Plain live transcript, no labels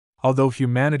Although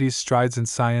humanity's strides in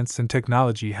science and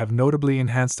technology have notably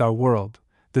enhanced our world,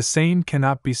 the same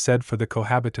cannot be said for the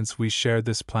cohabitants we share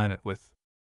this planet with.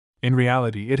 In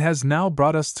reality, it has now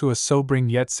brought us to a sobering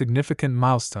yet significant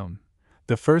milestone: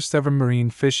 the first ever marine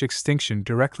fish extinction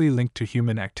directly linked to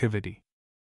human activity.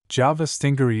 Java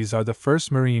stingarees are the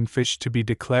first marine fish to be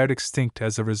declared extinct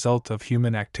as a result of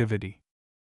human activity.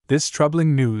 This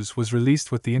troubling news was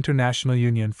released with the International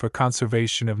Union for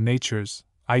Conservation of Nature's,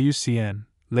 IUCN,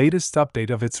 latest update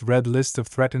of its red list of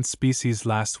threatened species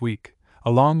last week,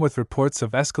 along with reports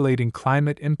of escalating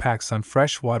climate impacts on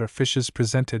freshwater fishes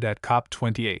presented at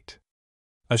COP28.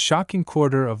 A shocking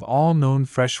quarter of all known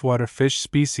freshwater fish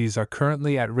species are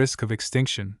currently at risk of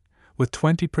extinction, with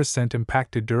 20%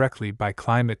 impacted directly by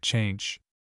climate change.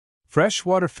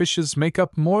 Freshwater fishes make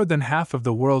up more than half of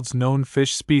the world's known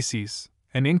fish species,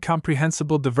 an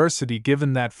incomprehensible diversity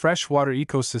given that freshwater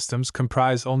ecosystems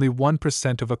comprise only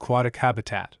 1% of aquatic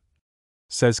habitat,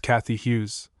 says Kathy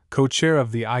Hughes, co-chair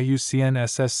of the IUCN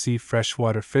SSC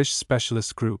Freshwater Fish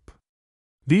Specialist Group.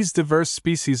 These diverse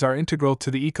species are integral to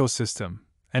the ecosystem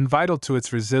and vital to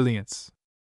its resilience.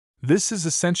 This is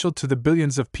essential to the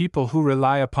billions of people who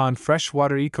rely upon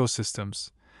freshwater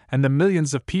ecosystems and the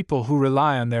millions of people who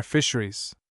rely on their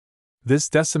fisheries. This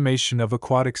decimation of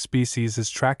aquatic species is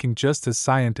tracking just as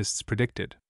scientists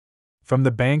predicted. From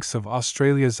the banks of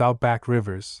Australia's outback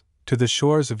rivers to the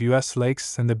shores of US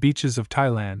lakes and the beaches of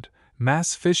Thailand,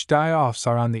 mass fish die-offs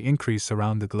are on the increase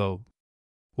around the globe.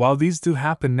 While these do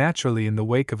happen naturally in the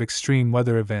wake of extreme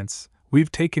weather events,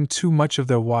 we've taken too much of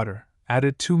their water,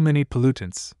 added too many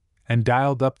pollutants, and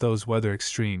dialed up those weather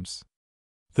extremes.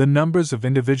 The numbers of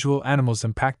individual animals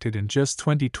impacted in just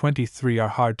 2023 are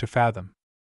hard to fathom.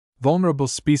 Vulnerable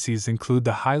species include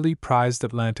the highly prized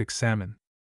Atlantic salmon.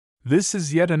 This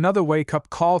is yet another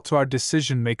wake-up call to our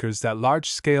decision-makers that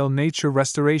large-scale nature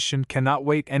restoration cannot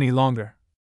wait any longer,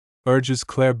 urges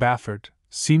Claire Bafford,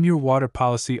 Senior Water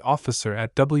Policy Officer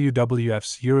at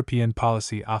WWF's European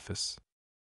Policy Office.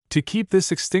 To keep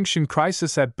this extinction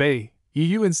crisis at bay,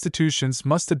 EU institutions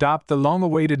must adopt the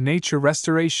long-awaited nature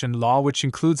restoration law, which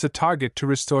includes a target to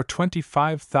restore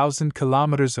 25,000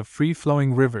 kilometers of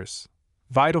free-flowing rivers,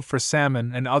 vital for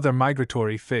salmon and other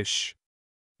migratory fish.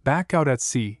 Back out at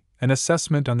sea, an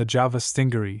assessment on the Java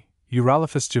stingaree,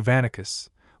 Urolophus javanicus,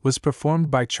 was performed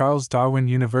by Charles Darwin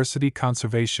University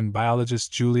conservation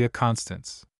biologist Julia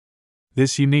Constance.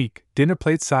 This unique,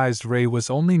 dinner-plate-sized ray was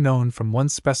only known from one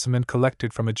specimen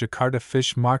collected from a Jakarta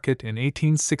fish market in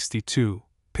 1862,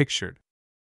 pictured.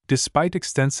 Despite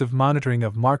extensive monitoring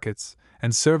of markets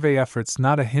and survey efforts,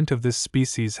 not a hint of this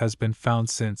species has been found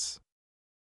since.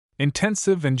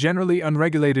 Intensive and generally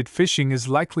unregulated fishing is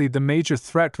likely the major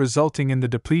threat, resulting in the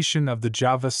depletion of the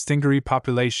Java stingaree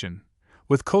population,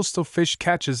 with coastal fish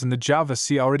catches in the Java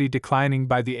Sea already declining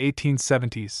by the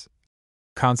 1870s.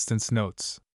 Constance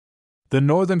notes. The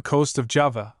northern coast of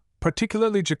Java,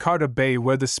 particularly Jakarta Bay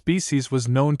where the species was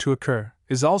known to occur,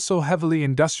 is also heavily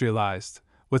industrialized,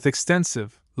 with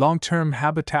extensive, long-term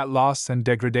habitat loss and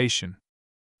degradation.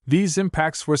 These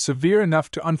impacts were severe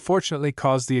enough to unfortunately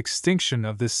cause the extinction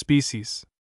of this species.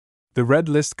 The red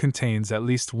list contains at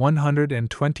least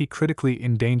 120 critically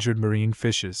endangered marine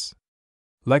fishes.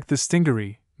 Like the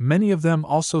stingaree, many of them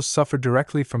also suffer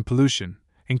directly from pollution,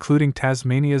 including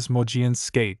Tasmania's Mogian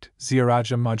skate,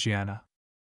 Zearaja mogiana.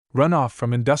 Runoff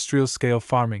from industrial-scale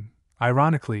farming,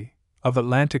 ironically, of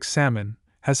Atlantic salmon,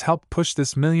 has helped push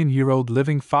this million-year-old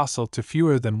living fossil to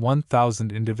fewer than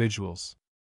 1,000 individuals.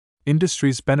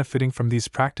 Industries benefiting from these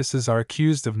practices are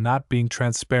accused of not being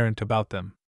transparent about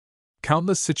them.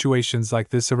 Countless situations like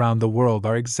this around the world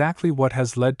are exactly what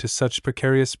has led to such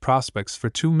precarious prospects for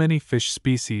too many fish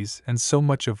species and so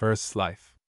much of Earth's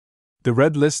life. The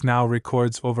Red List now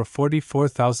records over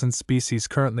 44,000 species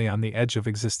currently on the edge of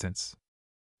existence.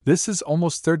 This is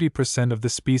almost 30% of the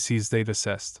species they've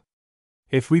assessed.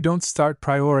 If we don't start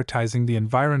prioritizing the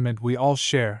environment we all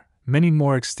share, many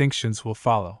more extinctions will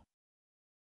follow.